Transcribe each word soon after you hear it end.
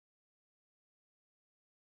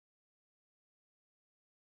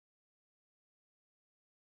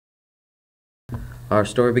Our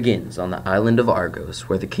story begins on the island of Argos,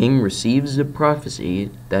 where the king receives a prophecy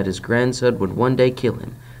that his grandson would one day kill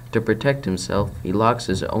him. To protect himself, he locks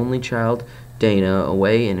his only child, Dana,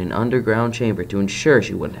 away in an underground chamber to ensure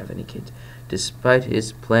she wouldn't have any kids. Despite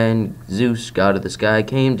his plan, Zeus, god of the sky,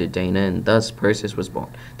 came to Dana, and thus Perseus was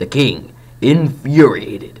born. The king,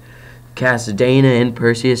 infuriated, cast Dana and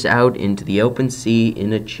Perseus out into the open sea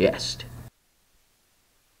in a chest.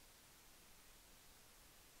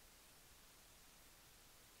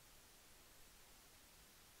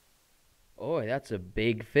 Boy, that's a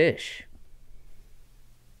big fish.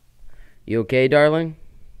 You okay, darling?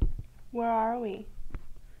 Where are we?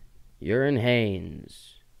 You're in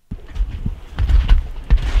Haines.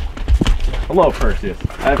 Hello, Perseus.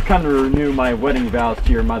 I've come to renew my wedding vows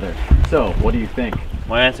to your mother. So, what do you think?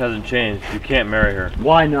 My answer hasn't changed. You can't marry her.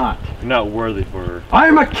 Why not? You're not worthy for her. I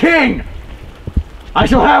am a king! I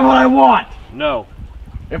shall have what I want! No.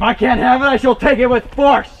 If I can't have it, I shall take it with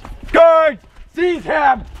force! Guards! Seize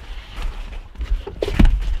him!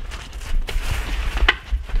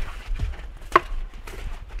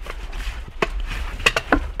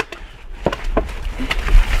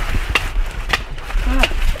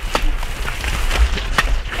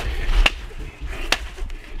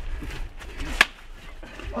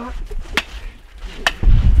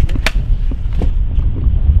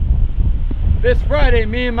 This Friday,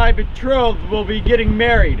 me and my betrothed will be getting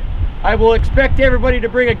married. I will expect everybody to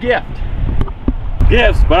bring a gift.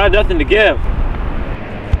 Gifts, but I have nothing to give.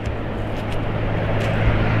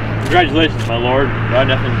 Congratulations, my lord, but I have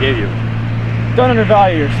nothing to give you. Don't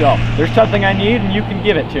undervalue yourself. There's something I need and you can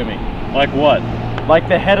give it to me. Like what? Like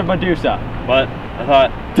the head of Medusa. But I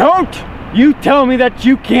thought... Don't you tell me that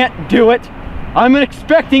you can't do it! I'm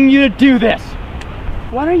expecting you to do this!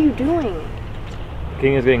 What are you doing? The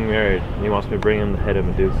king is getting married, and he wants me to bring him the head of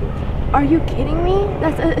Medusa. Are you kidding me?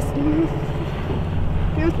 That's a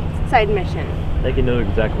side mission. I think he knows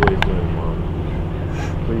exactly what he's doing, Mom.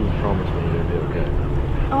 Please promise me you're gonna be okay.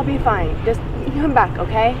 I'll be fine. Just come back,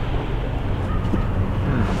 okay?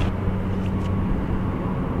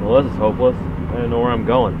 Well, this is hopeless. I don't know where I'm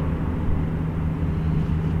going.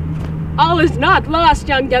 All is not lost,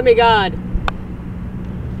 young demigod.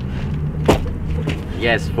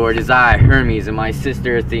 Yes, for it is I, Hermes, and my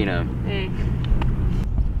sister Athena.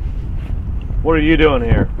 What are you doing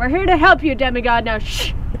here? We're here to help you, demigod. Now,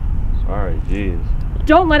 shh. Sorry, jeez.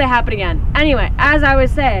 Don't let it happen again. Anyway, as I was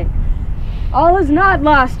saying, all is not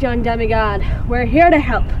lost, young demigod. We're here to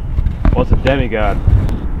help. What's a demigod?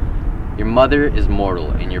 Your mother is mortal,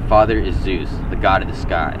 and your father is Zeus, the god of the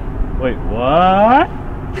sky. Wait, what?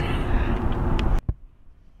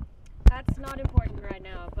 That's not important right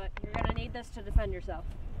now, but you're gonna need this to defend yourself.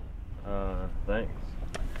 Thanks.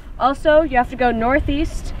 Also, you have to go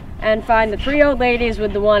northeast and find the 3 old ladies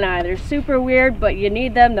with the one eye. They're super weird, but you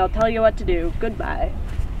need them. They'll tell you what to do. Goodbye.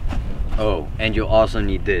 Oh, and you'll also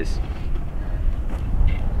need this.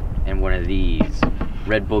 And one of these.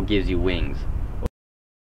 Red Bull gives you wings.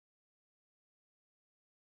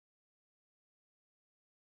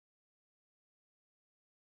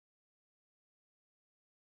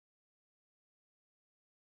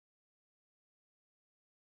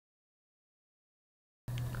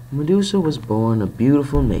 Medusa was born a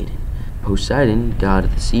beautiful maiden. Poseidon, god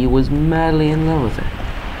of the sea, was madly in love with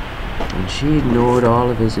her. When she ignored all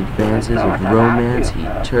of his advances of romance, he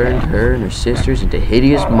turned her and her sisters into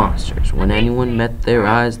hideous monsters. When anyone met their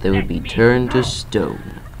eyes, they would be turned to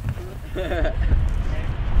stone.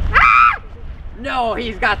 No,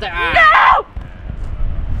 he's got the eye! No!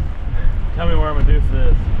 Tell me where Medusa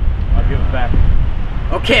is. I'll give it back.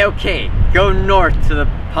 Okay. Go north to the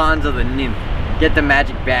ponds of the nymph. Get the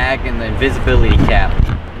magic bag and the invisibility cap,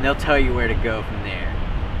 and they'll tell you where to go from there.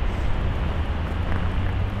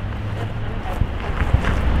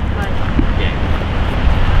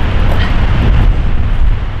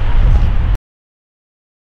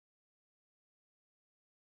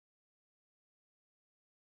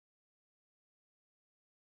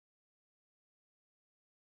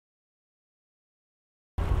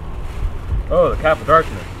 Oh, the cap of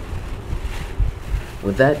darkness.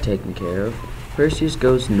 With that taken care of, Perseus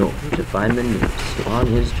goes north to find the nymphs. On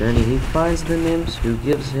his journey, he finds the nymphs, who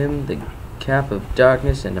gives him the cap of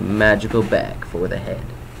darkness and a magical bag for the head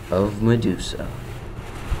of Medusa.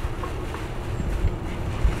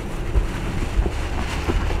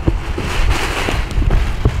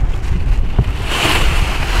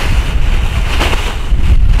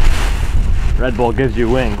 Red Bull gives you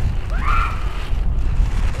wings.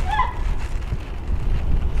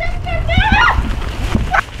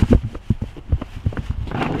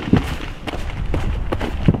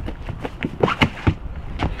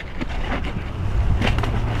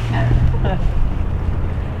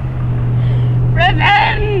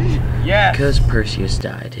 Because Perseus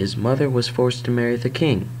died, his mother was forced to marry the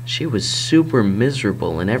king. She was super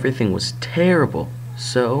miserable and everything was terrible.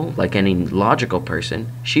 So, like any logical person,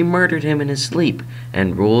 she murdered him in his sleep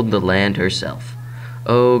and ruled the land herself.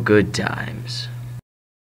 Oh, good times.